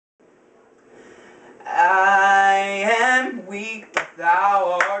I am weak, but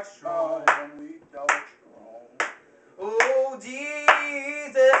thou art strong. Oh,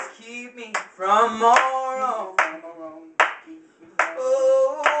 Jesus, keep me from all wrong.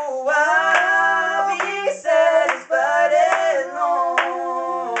 Oh, I'll be satisfied as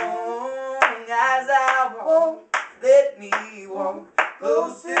long as I walk. Let me walk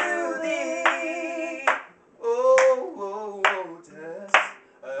close to thee. Oh, just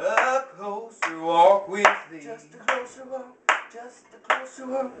a closer walk with thee. Just a closer walk, just a closer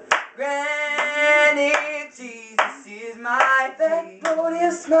walk. Granted, Jesus is my plea. That Lord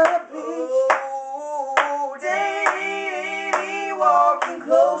is my plea. Oh, daily walking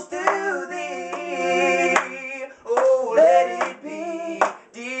close to thee. Oh, let it be,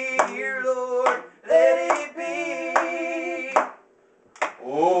 dear Lord, let it be.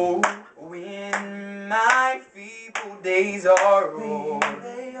 Oh, when my feeble days are old,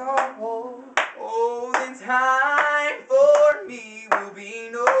 oh, then time for me will be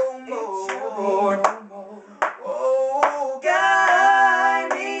no more. Oh, guide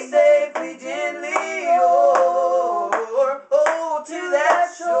me safely, gently o'er, oh, to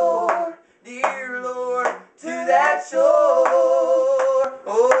that shore, dear Lord, to that shore.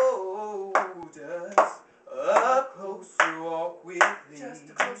 Oh, just a closer walk with thee. Just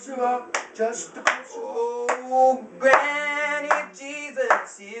a closer walk, just a closer walk. Oh, granted,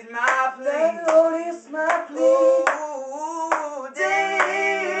 Jesus is my plea. That Lord is my plea. Oh,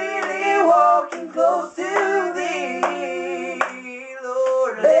 daily walking close to thee.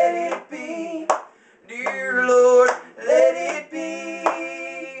 Lord, let it be. Dear Lord, let it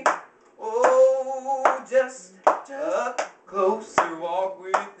be. Oh, just a closer walk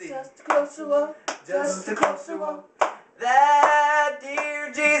with thee. Just a closer walk, just a closer walk. That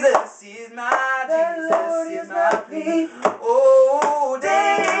dear Jesus is my, Jesus is my plea. Oh,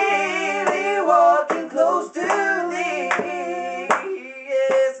 daily walking close to thee.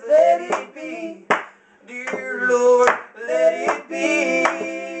 Yes, let it be. Dear Lord, let it be.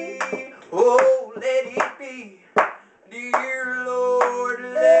 Oh, let it be. Dear Lord,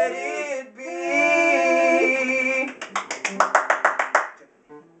 let it be.